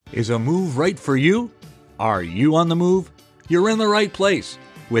Is a move right for you? Are you on the move? You're in the right place.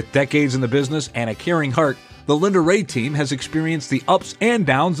 With decades in the business and a caring heart, the Linda Rea Team has experienced the ups and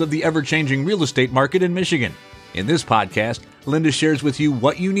downs of the ever-changing real estate market in Michigan. In this podcast, Linda shares with you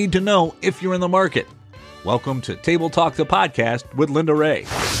what you need to know if you're in the market. Welcome to Table Talk, the podcast with Linda Rea.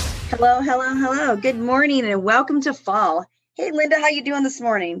 Hello. Good morning and welcome to fall. Hey, Linda, how you doing this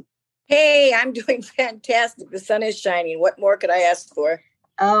morning? Hey, I'm doing fantastic. The sun is shining. What more could I ask for?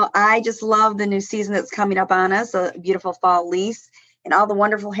 Oh, I just love the new season that's coming up on us, a beautiful fall lease, and all the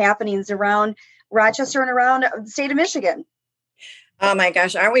wonderful happenings around Rochester and around the state of Michigan. Oh my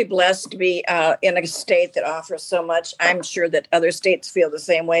gosh, aren't we blessed to be in a state that offers so much? I'm sure that other states feel the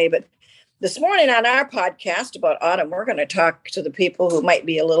same way. But this morning on our podcast about autumn, we're going to talk to the people who might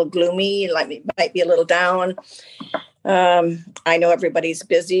be a little gloomy, might be a little down. I know everybody's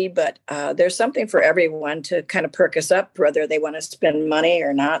busy, but there's something for everyone to kind of perk us up, whether they want to spend money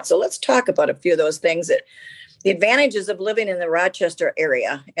or not. So let's talk about a few of those things, that the advantages of living in the Rochester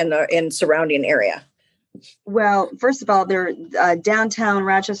area and the surrounding area. Well, first of all, their downtown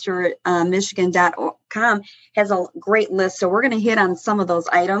Rochester, Michigan.com has a great list. So we're going to hit on some of those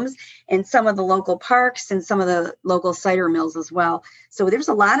items and some of the local parks and some of the local cider mills as well. So there's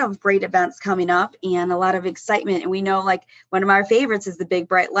a lot of great events coming up and a lot of excitement. And we know, like, one of our favorites is the Big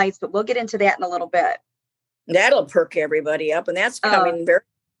Bright Lights, but we'll get into that in a little bit. That'll perk everybody up. And that's coming very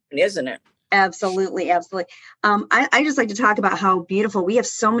soon, isn't it? Absolutely. I just like to talk about how beautiful we have.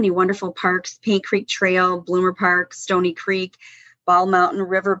 So many wonderful parks: Paint Creek Trail, Bloomer Park, Stony Creek, Ball Mountain,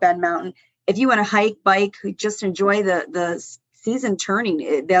 River Bend Mountain. If you want to hike, bike, just enjoy the season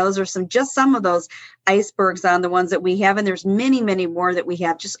turning, those are some of those icebergs on the ones that we have. And there's many, many more that we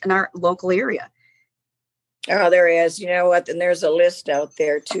have just in our local area. Oh, there is. You know what? And there's a list out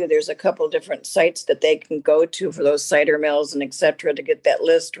there too. There's a couple of different sites that they can go to for those cider mills and et cetera to get that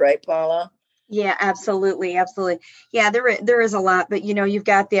list, right, Paula? Yeah, absolutely. Yeah, there is a lot, but you've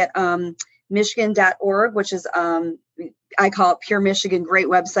got that Michigan.org, which is I call it Pure Michigan, great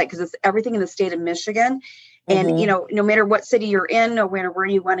website because it's everything in the state of Michigan. And, no matter what city you're in, no matter where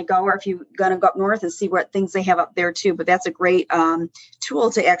you want to go, or if you're going to go up north and see what things they have up there too. But that's a great tool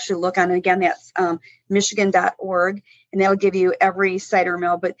to actually look on. And again, that's Michigan.org, and that'll give you every cider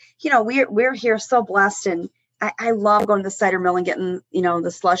mill. But, we're here so blessed, and I love going to the cider mill and getting,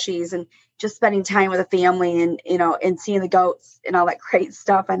 the slushies and just spending time with a family and, and seeing the goats and all that great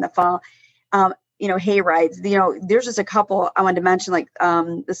stuff in the fall. Hay rides, there's just a couple I wanted to mention, like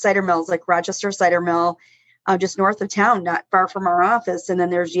the cider mills, like Rochester Cider Mill, just north of town, not far from our office. And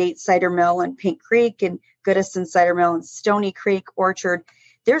then there's Yates Cider Mill and Pink Creek and Goodison Cider Mill and Stony Creek Orchard.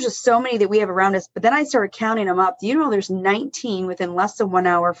 There's just so many that we have around us. But then I started counting them up. There's 19 within less than 1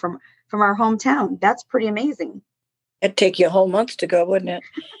 hour from our hometown. That's pretty amazing. It'd take you a whole month to go, wouldn't it?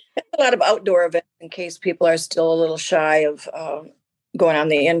 A lot of outdoor events in case people are still a little shy of going on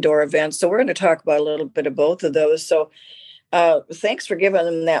the indoor events. So we're going to talk about a little bit of both of those. So thanks for giving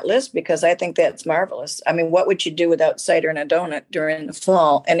them that list, because I think that's marvelous. I mean, what would you do without cider and a donut during the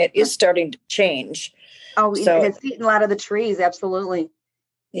fall? And it is starting to change. Oh, so, it's eating a lot of the trees. Absolutely.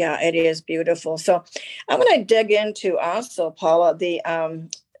 Yeah, it is beautiful. So I'm going to dig into also, Paula,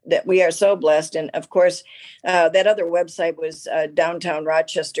 that we are so blessed. And of course, that other website was downtown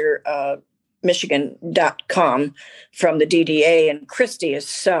Rochester, Michigan.com from the DDA. And Christy is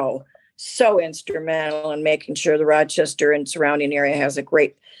so instrumental in making sure the Rochester and surrounding area has a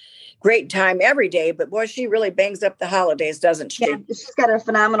great time every day. But boy, she really bangs up the holidays, doesn't she? Yeah, she's got a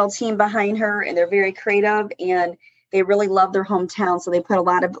phenomenal team behind her, and they're very creative, and they really love their hometown. So they put a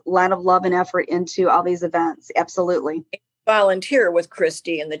lot of love and effort into all these events. Absolutely. Volunteer with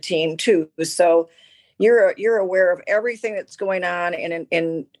Christy and the team too. So you're aware of everything that's going on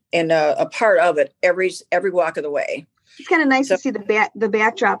and a part of it every walk of the way. It's kind of nice to see the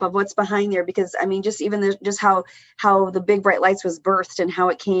backdrop of what's behind there, because I mean, just even just how the Big Bright Lights was birthed and how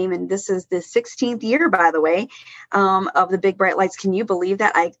it came. And this is the 16th year, by the way, of the Big Bright Lights. Can you believe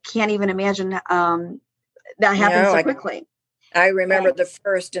that? I can't even imagine that happened so quickly. I remember the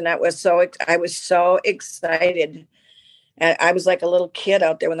first, and I was so excited. And I was like a little kid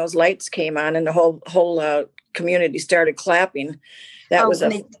out there when those lights came on and the whole community started clapping. That was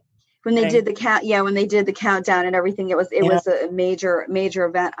when they did the count. Yeah, when they did the countdown and everything, it was a major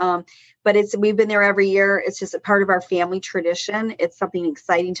event. But we've been there every year. It's just a part of our family tradition. It's something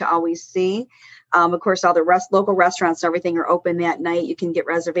exciting to always see. Of course, all the local restaurants and everything are open that night. You can get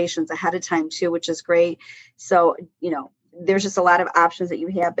reservations ahead of time too, which is great. So there's just a lot of options that you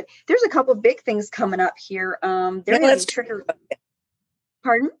have, but there's a couple of big things coming up here. Pardon?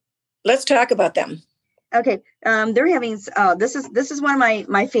 Let's talk about them. Okay, they're having. This is one of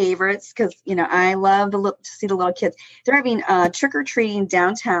my favorites because I love to see the little kids. They're having trick or treating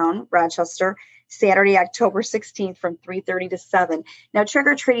downtown Rochester Saturday, October 16th from 3:30 to 7. Now trick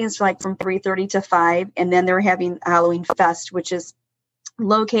or treating is like from 3:30 to 5, and then they're having Halloween Fest, which is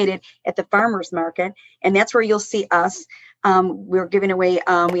located at the farmers market, and that's where you'll see us. We're giving away,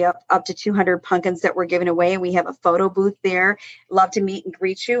 we have up to 200 pumpkins that we're giving away. We have a photo booth there. Love to meet and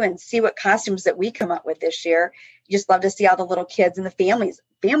greet you and see what costumes that we come up with this year. You just love to see all the little kids and the families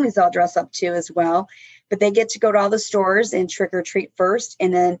all dress up too as well. But they get to go to all the stores and trick or treat first,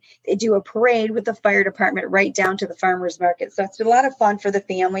 and then they do a parade with the fire department right down to the farmers market. So it's a lot of fun for the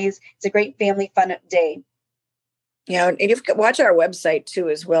families. It's a great family fun day. Yeah, and you can watch our website too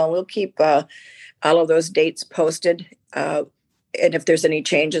as well. We'll keep all of those dates posted. And if there's any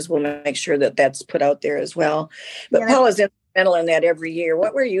changes, we'll make sure that that's put out there as well. But Paula's instrumental in that every year.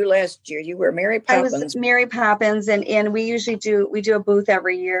 What were you last year? You were Mary Poppins. I was Mary Poppins, and we usually do a booth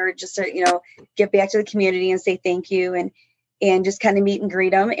every year just to give back to the community and say thank you and just kind of meet and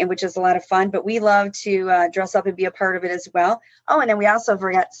greet them, and which is a lot of fun. But we love to dress up and be a part of it as well. Oh, and then we also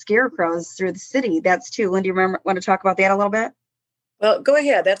forgot scarecrows through the city. That's too. Linda, you want to talk about that a little bit? Well, go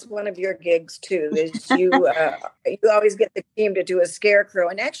ahead. That's one of your gigs too. Is you always get the team to do a scarecrow,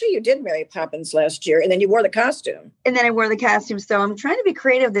 and actually you did Mary Poppins last year, and then you wore the costume. And then I wore the costume. So I'm trying to be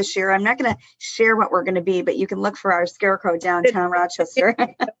creative this year. I'm not going to share what we're going to be, but you can look for our scarecrow downtown Rochester.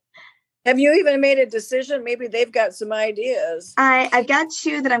 Have you even made a decision? Maybe they've got some ideas. I've got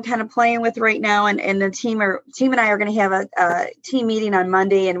two that I'm kind of playing with right now, and the team and I are going to have a team meeting on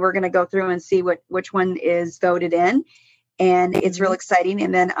Monday, and we're going to go through and see which one is voted in. And it's real exciting.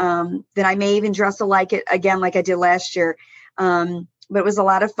 And then I may even dress alike it again, like I did last year. But it was a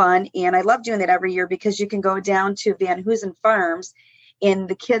lot of fun. And I love doing that every year because you can go down to Van Hoosen Farms and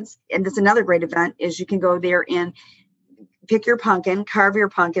the kids. And that's another great event is you can go there and pick your pumpkin, carve your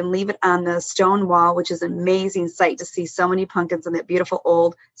pumpkin, leave it on the stone wall, which is an amazing sight to see so many pumpkins on that beautiful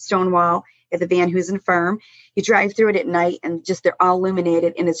old stone wall at the Van Hoosen Farm. You drive through it at night and just they're all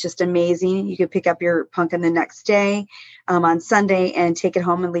illuminated and it's just amazing. You could pick up your pumpkin the next day on Sunday and take it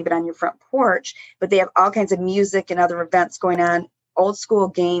home and leave it on your front porch. But they have all kinds of music and other events going on, old school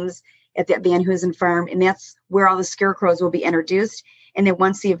games at the Van Hoosen Farm. And that's where all the scarecrows will be introduced. And then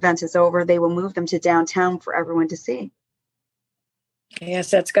once the event is over, they will move them to downtown for everyone to see.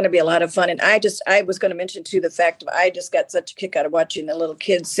 Yes, that's going to be a lot of fun. And I was going to mention too the fact of I just got such a kick out of watching the little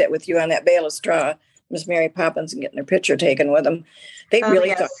kids sit with you on that bale of straw, Miss Mary Poppins, and getting their picture taken with them. They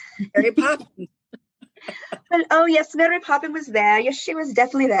really thought Mary Poppins. Oh yes, Mary Poppins was there. Yes, she was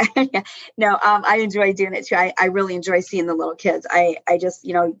definitely there. Yeah. No, I enjoy doing it too. I really enjoy seeing the little kids. I just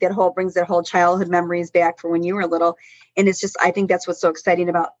brings their whole childhood memories back for when you were little, and it's just I think that's what's so exciting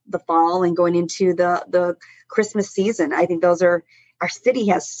about the fall and going into the Christmas season. I think our city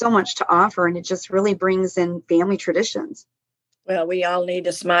has so much to offer, and it just really brings in family traditions. Well, we all need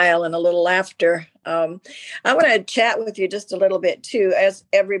a smile and a little laughter. I want to chat with you just a little bit, too. As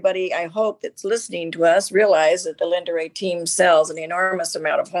everybody, I hope, that's listening to us realize that the Linda Rea Team sells an enormous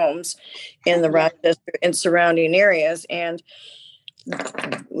amount of homes in the Rochester and surrounding areas. And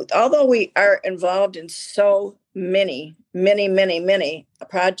although we are involved in so many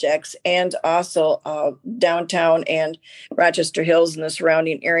projects and also downtown and Rochester Hills and the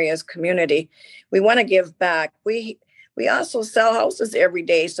surrounding areas community, we want to give back. We also sell houses every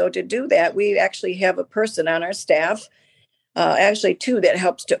day. So to do that, we actually have a person on our staff, actually two, that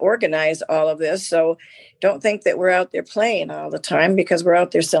helps to organize all of this. So don't think that we're out there playing all the time because we're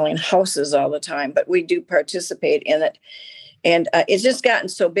out there selling houses all the time, but we do participate in it. And it's just gotten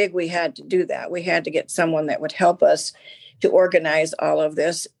so big, we had to do that. We had to get someone that would help us to organize all of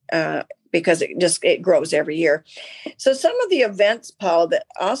this because it grows every year. So some of the events, Paul, that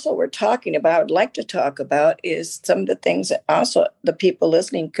also we're talking about, I'd like to talk about is some of the things that also the people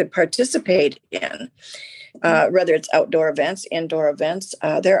listening could participate in, whether it's outdoor events, indoor events.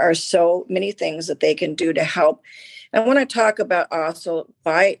 There are so many things that they can do to help. I want to talk about also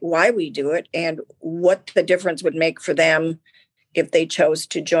why we do it and what the difference would make for them if they chose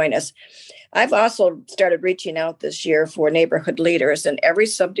to join us. I've also started reaching out this year for neighborhood leaders in every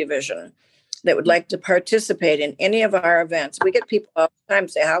subdivision that would like to participate in any of our events. We get people all the time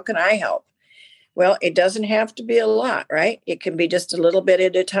say, how can I help? Well, it doesn't have to be a lot, right? It can be just a little bit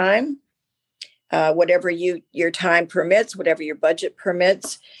at a time. Whatever your time permits, whatever your budget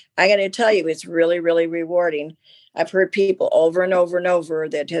permits. I got to tell you, it's really, really rewarding. I've heard people over and over and over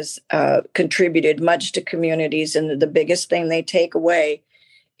that has contributed much to communities. And the biggest thing they take away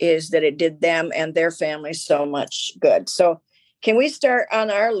is that it did them and their families so much good. So can we start on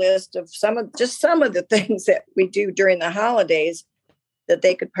our list of some of the things that we do during the holidays that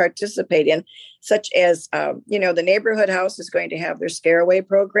they could participate in, such as, the neighborhood house is going to have their Scare Away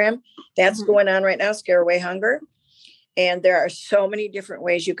program. That's going on right now, Scare Away Hunger. And there are so many different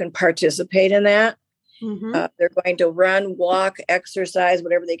ways you can participate in that. They're going to run, walk, exercise,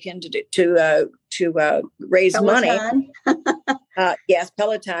 whatever they can to raise Peloton. money. Yes,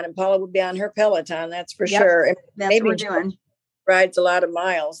 Peloton, and Paula would be on her Peloton. That's for sure. And that's maybe what we're doing. Rides a lot of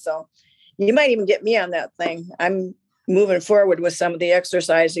miles, so you might even get me on that thing. I'm moving forward with some of the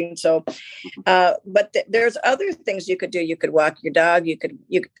exercising. So, but there's other things you could do. You could walk your dog.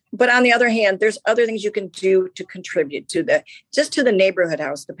 But on the other hand, there's other things you can do to contribute to the neighborhood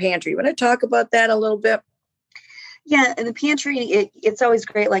house, the pantry. You want to talk about that a little bit? Yeah, in the pantry, it's always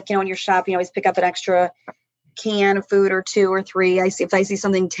great. Like, when you're shopping, you always pick up an extra can of food or 2 or 3. If I see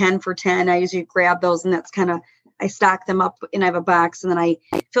something 10 for 10, I usually grab those, and that's kind of, I stock them up and I have a box, and then I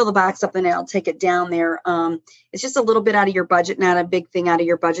fill the box up and I'll take it down there. It's just a little bit out of your budget, not a big thing out of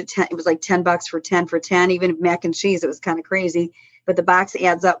your budget. It was like $10 for 10 for 10, even mac and cheese. It was kind of crazy, but the box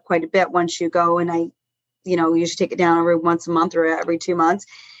adds up quite a bit once you go. And I, usually take it down every once a month or every 2 months.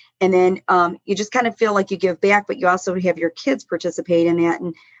 And then you just kind of feel like you give back, but you also have your kids participate in that.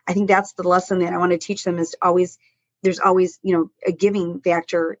 And I think that's the lesson that I want to teach them is there's always, a giving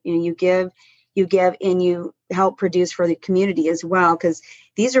factor. You give and you help produce for the community as well. Because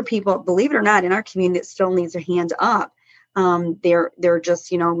these are people, believe it or not, in our community that still needs a hand up. They're just,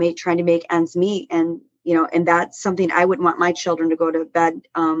 trying to make ends meet. And, and that's something I wouldn't want my children to go to bed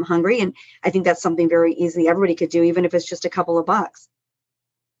hungry. And I think that's something very easy everybody could do, even if it's just a couple of bucks.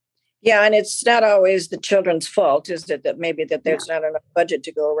 Yeah, and it's not always the children's fault, is it? That maybe that there's not enough budget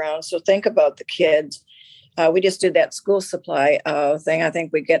to go around. So think about the kids. We just did that school supply thing. I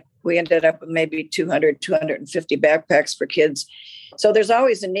think we ended up with maybe 250 backpacks for kids. So there's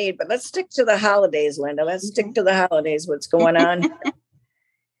always a need, but let's stick to the holidays, Linda. Let's stick to the holidays. What's going on?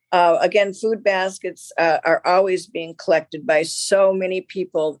 Again, food baskets are always being collected by so many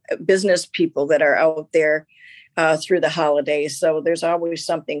people, business people that are out there through the holidays. So there's always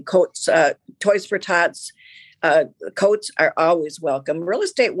something. Coats, Toys for Tots. Coats are always welcome. Real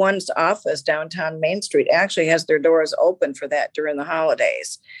Estate One's office downtown Main Street actually has their doors open for that during the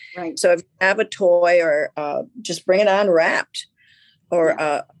holidays. Right. So if you have a toy or just bring it on wrapped or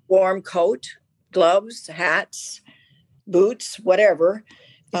a warm coat, gloves, hats, boots, whatever.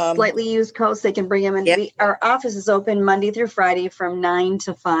 Slightly used coats, they can bring them in. Yep. Our office is open Monday through Friday from 9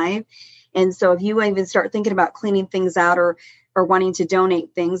 to 5. And so if you even start thinking about cleaning things out or wanting to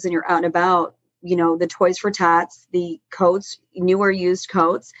donate things and you're out and about, the Toys for Tots, the coats, new or used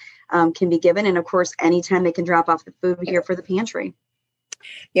coats can be given. And of course, anytime they can drop off the food here for the pantry.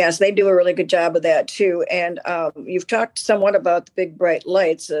 Yes, they do a really good job of that too. And you've talked somewhat about the big bright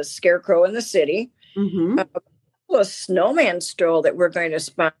lights, a scarecrow in the city, a snowman stroll that we're going to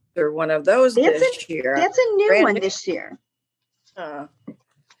sponsor one of those this year. That's a new one this year.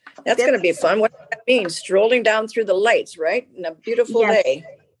 That's going to be fun. What does that mean? Strolling down through the lights, right? In a beautiful day.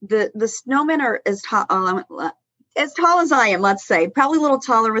 The snowmen are as tall as I am, let's say, probably a little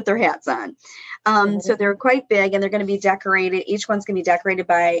taller with their hats on. So they're quite big and they're going to be decorated. Each one's going to be decorated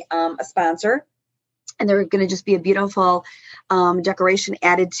by a sponsor. And they're going to just be a beautiful decoration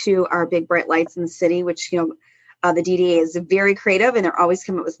added to our big bright lights in the city, which, the DDA is very creative and they're always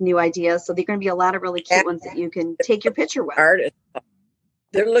coming up with new ideas. So they're going to be a lot of really cute ones that you can take your picture with. Artists.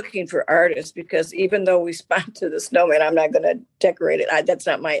 They're looking for artists because even though we sponsor the snowman, I'm not going to decorate it. That's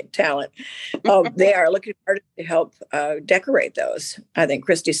not my talent. They are looking for artists to help decorate those. I think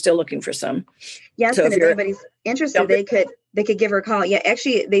Christy's still looking for some. Yes, so and if anybody's interested, they could give her a call. Yeah,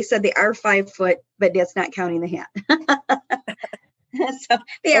 actually, they said they are 5 foot, but that's not counting the hat. So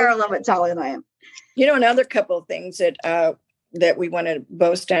they are a little bit taller than I am. Another couple of things that we want to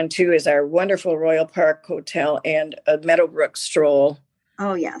boast on too is our wonderful Royal Park Hotel and a Meadowbrook stroll.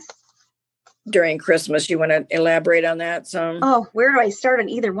 Oh, yes. During Christmas. You want to elaborate on that some? Oh, where do I start on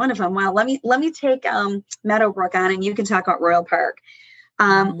either one of them? Well, let me take Meadowbrook on and you can talk about Royal Park.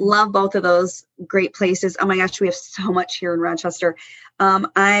 Love both of those great places. Oh my gosh, we have so much here in Rochester.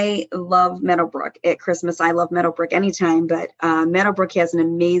 I love Meadowbrook at Christmas. I love Meadowbrook anytime, but Meadowbrook has an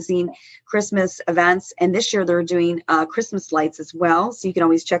amazing Christmas events. And this year they're doing Christmas lights as well. So you can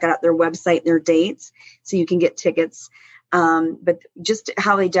always check out their website, their dates, so you can get tickets. But just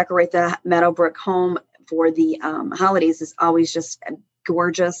how they decorate the Meadowbrook home for the holidays is always just a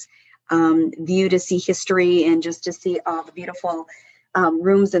gorgeous view to see history and just to see all the beautiful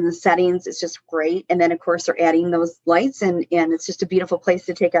rooms and the settings. It's just great. And then, of course, they're adding those lights and it's just a beautiful place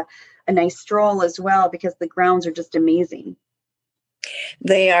to take a nice stroll as well because the grounds are just amazing.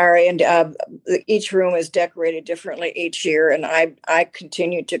 They are, and each room is decorated differently each year. And I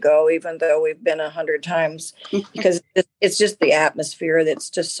continue to go, even though we've been 100 times, because it's just the atmosphere that's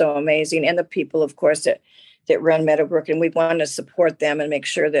just so amazing, and the people, of course, that run Meadowbrook, and we want to support them and make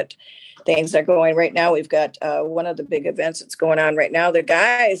sure that things are going. Right now, we've got one of the big events that's going on right now. The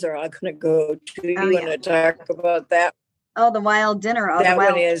guys are all going to go to. You want to talk about that? Oh, the wild dinner. Oh, that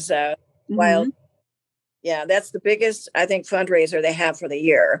one is wild. Yeah, that's the biggest, I think, fundraiser they have for the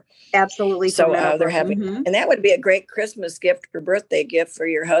year. Absolutely. So they're having, and that would be a great Christmas gift or birthday gift for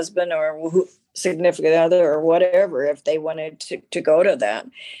your husband or significant other or whatever, if they wanted to go to that.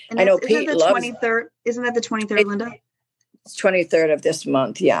 And I know Pete Pete loves. 23rd. Isn't that the 23rd, Linda? It's 23rd of this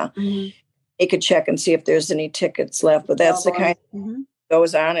month. Yeah. He could check and see if there's any tickets left, but that's the kind that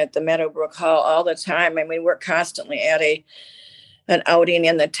goes on at the Meadowbrook Hall all the time. I mean, we're constantly at an outing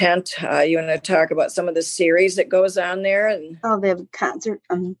in the tent. You want to talk about some of the series that goes on there? And they have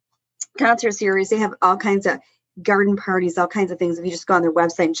concert series. They have all kinds of garden parties, all kinds of things. If you just go on their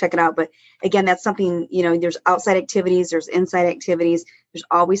website and check it out. But again, that's something, there's outside activities, there's inside activities. There's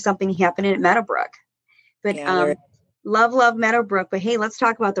always something happening at Meadowbrook. But love Meadowbrook. But hey, let's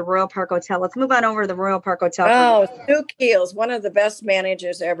talk about the Royal Park Hotel. Let's move on over to the Royal Park Hotel. Oh, Sue Keels, one of the best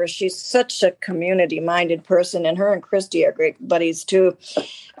managers ever. She's such a community-minded person, and her and Christy are great buddies too.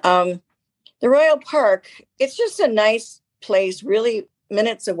 The Royal Park, it's just a nice place, really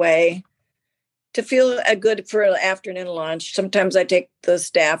minutes away, to feel good for an afternoon lunch. Sometimes I take the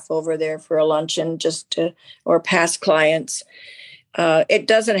staff over there for a luncheon or past clients. It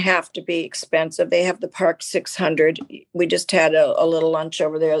doesn't have to be expensive. They have the Park 600. We just had a little lunch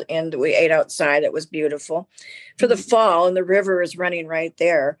over there, and we ate outside. It was beautiful. For the fall, and the river is running right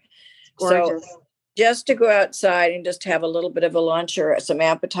there. Gorgeous. So just to go outside and just have a little bit of a lunch or some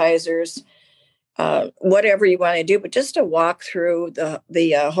appetizers, whatever you want to do, but just to walk through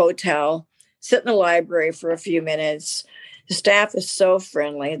the hotel, sit in the library for a few minutes. The staff is so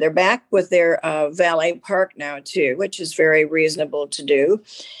friendly. They're back with their valet park now too, which is very reasonable to do.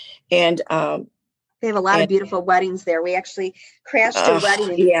 And they have a lot of beautiful weddings there. We actually crashed a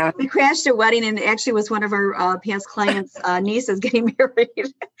wedding. Yeah, we crashed a wedding, and it actually was one of our past clients' nieces getting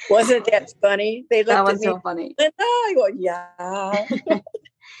married. Wasn't that funny? They looked that was at me, so funny. And I go, yeah.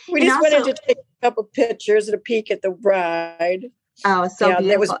 We just wanted to take a couple pictures and a peek at the bride. Oh, so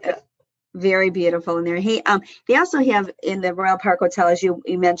beautiful. Very beautiful in there. Hey, they also have in the Royal Park Hotel, as you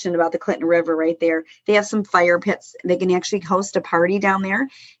mentioned about the Clinton River right there, they have some fire pits. They can actually host a party down there.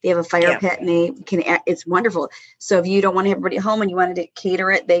 They have a fire pit, and it's wonderful. So if you don't want everybody at home and you wanted to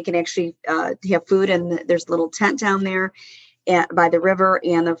cater it, they can actually have food, and there's a little tent down there by the river,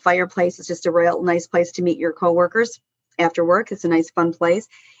 and the fireplace is just a real nice place to meet your coworkers after work. It's a nice, fun place.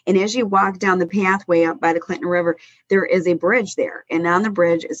 And as you walk down the pathway up by the Clinton River, there is a bridge there. And on the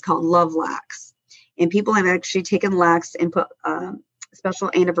bridge is called Love Locks. And people have actually taken locks and put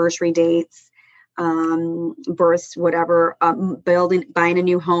special anniversary dates, births, whatever, buying a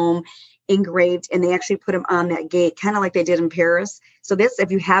new home, engraved, and they actually put them on that gate, kind of like they did in Paris. So this,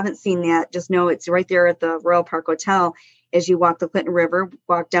 if you haven't seen that, just know it's right there at the Royal Park Hotel. As you walk the Clinton River,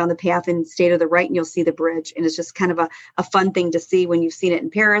 walk down the path and stay to the right, and you'll see the bridge. And it's just kind of a fun thing to see when you've seen it in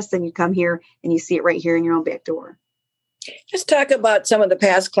Paris, then you come here and you see it right here in your own back door. Just talk about some of the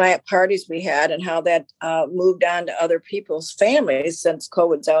past client parties we had and how that moved on to other people's families since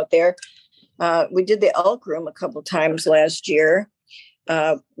COVID's out there. We did the Elk Room a couple times last year.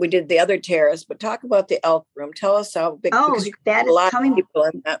 We did the other terrace, but talk about the Elk Room. Tell us how big. Oh, that is coming. People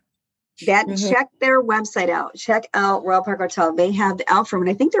in that. Check their website out. Check out Royal Park Hotel. They have the Elf Room, and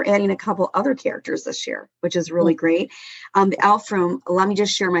I think they're adding a couple other characters this year, which is really great. The Elf Room, let me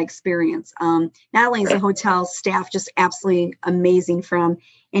just share my experience. Not only is the hotel staff just absolutely amazing, from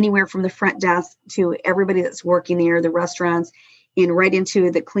anywhere from the front desk to everybody that's working there, the restaurants, and right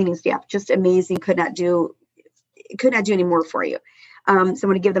into the cleaning staff, just amazing. Could not do any more for you. So I'm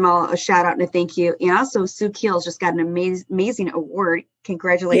going to give them all a shout out and a thank you. And also Sue Keels just got an amazing award.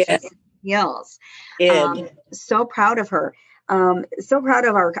 Congratulations, Sue Keels. So proud of her. So proud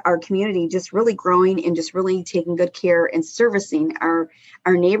of our community, just really growing and just really taking good care and servicing our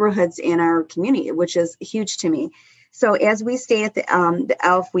neighborhoods and our community, which is huge to me. So as we stay at the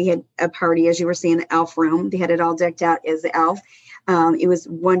Elf, we had a party, as you were saying, the Elf Room. They had it all decked out as the Elf. It was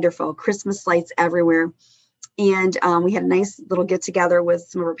wonderful. Christmas lights everywhere. And we had a nice little get together with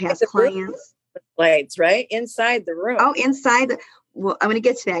some of our past clients. Lights, right? Inside the room. Oh, inside. Well, I'm going to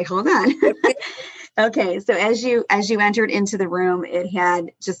get to that. Hold on. Okay. So as you entered into the room,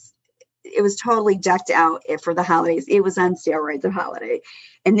 it was totally decked out for the holidays. It was on steroids of holiday.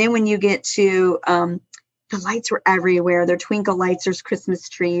 And then when you get to the lights were everywhere. There are twinkle lights. There's Christmas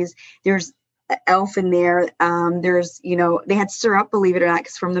trees. There's an elf in there. There's, they had syrup, believe it or not,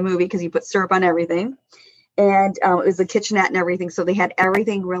 because from the movie, because you put syrup on everything. And it was a kitchenette and everything. So they had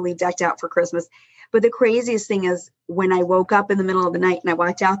everything really decked out for Christmas. But the craziest thing is when I woke up in the middle of the night and I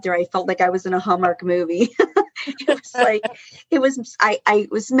walked out there, I felt like I was in a Hallmark movie. It was like, I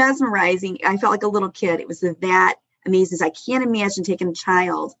was mesmerizing. I felt like a little kid. It was that amazing. So I can't imagine taking a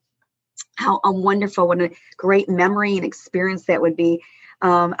child, how wonderful, what a great memory and experience that would be.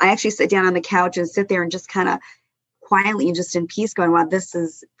 I actually sit down on the couch and sit there and just kind of quietly and just in peace going, wow, this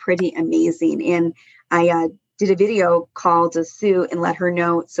is pretty amazing. And I did a video call to Sue and let her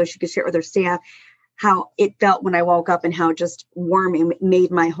know so she could share it with her staff how it felt when I woke up and how just warm it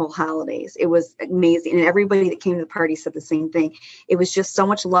made my whole holidays. It was amazing. And everybody that came to the party said the same thing. It was just so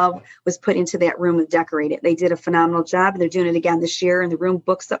much love was put into that room and decorated. They did a phenomenal job, and they're doing it again this year, and the room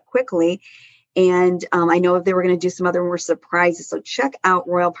books up quickly. And I know they were going to do some other more surprises. So check out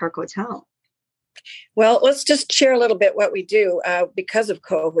Royal Park Hotel. Well, let's just share a little bit what we do. Because of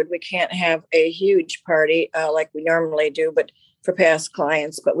COVID, we can't have a huge party like we normally do, but for past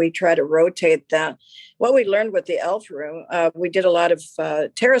clients, but we try to rotate that. What we learned with the Elf Room, we did a lot of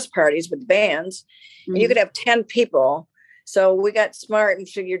terrace parties with bands, and you could have 10 people. So we got smart and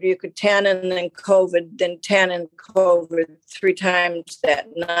figured you could 10 and then COVID, then 10 and COVID 3 times that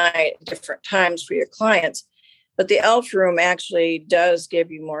night, different times for your clients. But the Elf Room actually does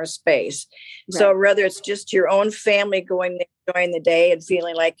give you more space. Right. So whether it's just your own family going there during the day and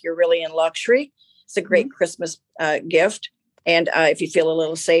feeling like you're really in luxury, it's a great Christmas gift. And if you feel a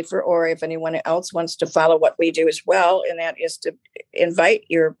little safer, or if anyone else wants to follow what we do as well, and that is to invite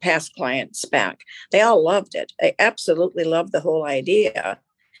your past clients back. They all loved it. They absolutely loved the whole idea.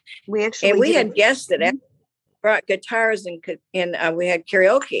 We had guests that brought guitars and we had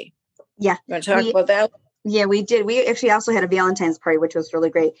karaoke. Yeah. You want to talk about that? Yeah, we did. We actually also had a Valentine's party, which was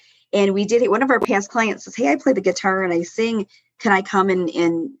really great. And we did it. One of our past clients says, hey, I play the guitar and I sing. Can I come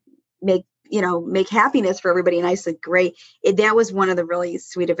and make happiness for everybody? And I said, great. That was one of the really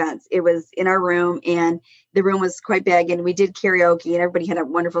sweet events. It was in our room, and the room was quite big, and we did karaoke, and everybody had a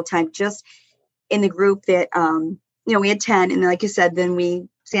wonderful time just in the group that, we had 10. And like you said, then we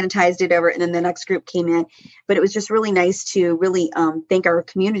sanitized it over, and then the next group came in. But it was just really nice to really thank our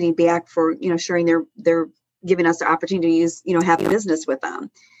community back for, sharing they're giving us the opportunity to use, have business with them.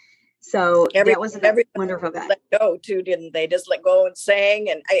 So that was a wonderful event. Let go too, didn't they? Just let go and sang.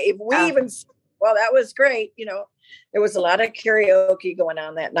 And that was great. There was a lot of karaoke going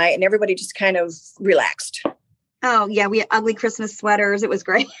on that night, and everybody just kind of relaxed. Oh yeah. We had ugly Christmas sweaters. It was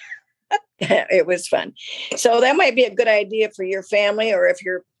great. It was fun. So that might be a good idea for your family, or if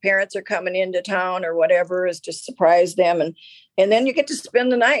your parents are coming into town or whatever, is to surprise them. And then you get to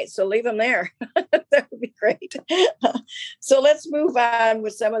spend the night. So leave them there. That would be great. So let's move on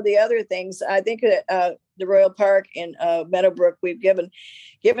with some of the other things. I think that the Royal Park in Meadowbrook, we've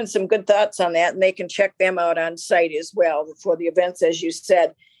given some good thoughts on that, and they can check them out on site as well for the events, as you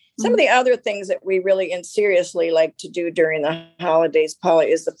said. Some of the other things that we really and seriously like to do during the holidays, Paula,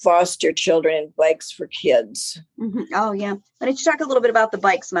 is the foster children and bikes for kids. Mm-hmm. Oh, yeah. Why don't you talk a little bit about the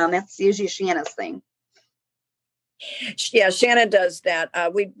bikes, Mom? That's usually Shanna's thing. Yeah, Shanna does that.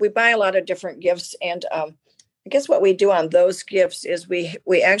 We buy a lot of different gifts, and I guess what we do on those gifts is we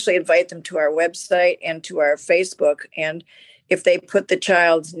actually invite them to our website and to our Facebook, and if they put the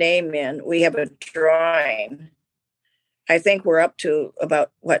child's name in, we have a drawing. I think we're up to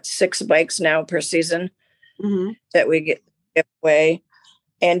about 6 bikes now per season that we give away,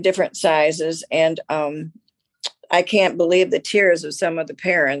 and different sizes. And I can't believe the tears of some of the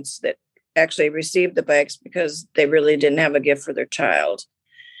parents that actually received the bikes because they really didn't have a gift for their child.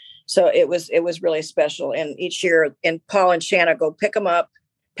 So it was really special. And each year, and Paul and Shanna go pick them up,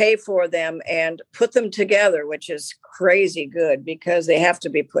 pay for them, and put them together, which is crazy good because they have to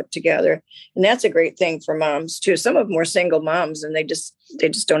be put together. And that's a great thing for moms too. Some of them are single moms, and they just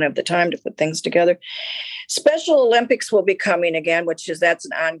don't have the time to put things together. Special Olympics will be coming again, that's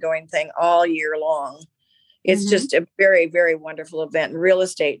an ongoing thing all year long. It's just a very, very wonderful event. And Real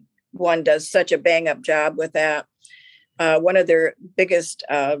Estate One does such a bang up job with that. One of their biggest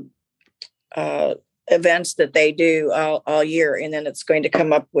events that they do all year. And then it's going to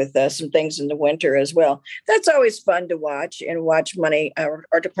come up with some things in the winter as well. That's always fun to watch money or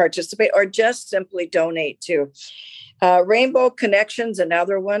to participate or just simply donate to. Rainbow Connections,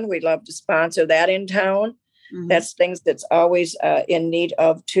 another one. We'd love to sponsor that in town. That's things that's always in need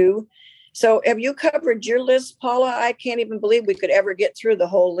of too. So have you covered your list, Paula? I can't even believe we could ever get through the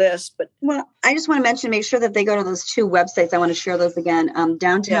whole list. But I just want to make sure that they go to those 2 websites. I want to share those again.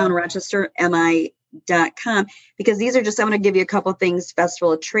 Downtown Rochester, festivaloftrees.com, because these are just, I'm going to give you a couple things.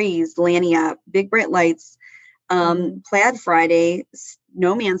 Festival of Trees, Lanyap, Big Bright Lights, Plaid Friday,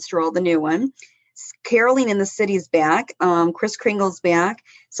 No Man's Stroll, the new one. Caroling in the City's back. Chris Kringle's back.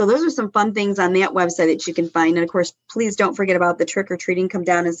 So those are some fun things on that website that you can find. And of course, please don't forget about the trick or treating. Come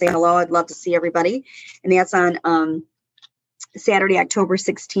down and say hello. I'd love to see everybody. And that's on Saturday, October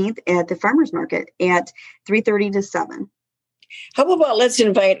 16th at the Farmers Market at 3:30 to 7. How about let's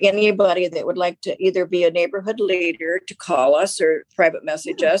invite anybody that would like to either be a neighborhood leader to call us or private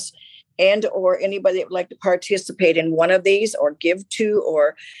message us, and or anybody that would like to participate in one of these or give to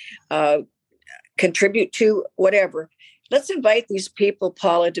or contribute to, whatever. Let's invite these people,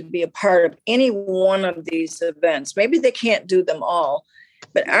 Paula, to be a part of any one of these events. Maybe they can't do them all,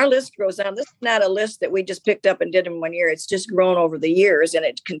 but our list grows on. This is not a list that we just picked up and did in 1 year. It's just grown over the years, and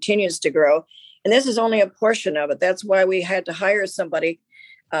it continues to grow. And this is only a portion of it. That's why we had to hire somebody,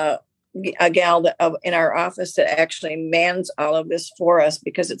 a gal in our office that actually mans all of this for us,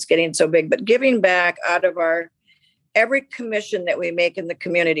 because it's getting so big. But giving back out of every commission that we make in the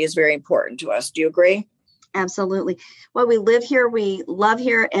community is very important to us. Do you agree? Absolutely. Well, we live here, we love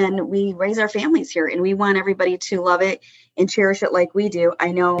here, and we raise our families here, and we want everybody to love it and cherish it like we do.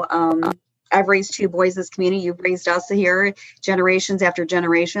 I know I've raised 2 boys in this community. You've raised us here generations after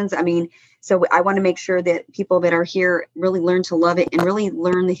generations. I mean, so I want to make sure that people that are here really learn to love it and really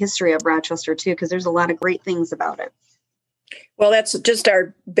learn the history of Rochester too, because there's a lot of great things about it. Well, that's just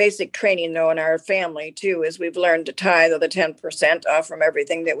our basic training, though, in our family, too, is we've learned to tithe the 10% off from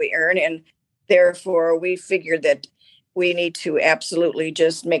everything that we earn. And therefore, we figured that we need to absolutely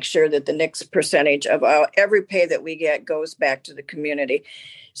just make sure that the next percentage of every pay that we get goes back to the community.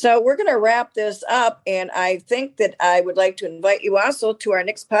 So we're going to wrap this up. And I think that I would like to invite you also to our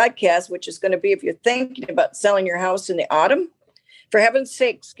next podcast, which is going to be if you're thinking about selling your house in the autumn. For heaven's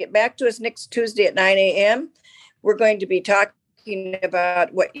sakes, get back to us next Tuesday at 9 a.m. We're going to be talking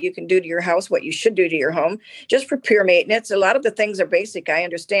about what you can do to your house, what you should do to your home, just for pure maintenance. A lot of the things are basic, I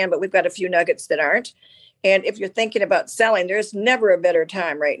understand, but we've got a few nuggets that aren't. And if you're thinking about selling, there's never a better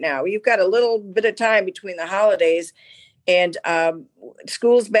time right now. You've got a little bit of time between the holidays, and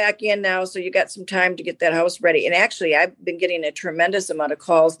school's back in now, so you got some time to get that house ready. And actually, I've been getting a tremendous amount of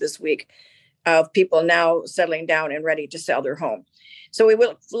calls this week of people now settling down and ready to sell their home. So we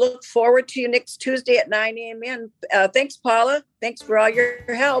will look forward to you next Tuesday at 9 a.m. Thanks, Paula. Thanks for all your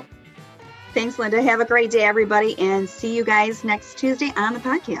help. Thanks, Linda. Have a great day, everybody, and see you guys next Tuesday on the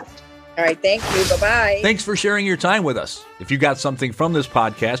podcast. All right. Thank you. Bye-bye. Thanks for sharing your time with us. If you got something from this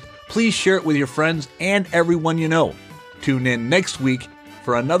podcast, please share it with your friends and everyone you know. Tune in next week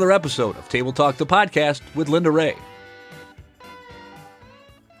for another episode of Table Talk, the podcast with Linda Rea.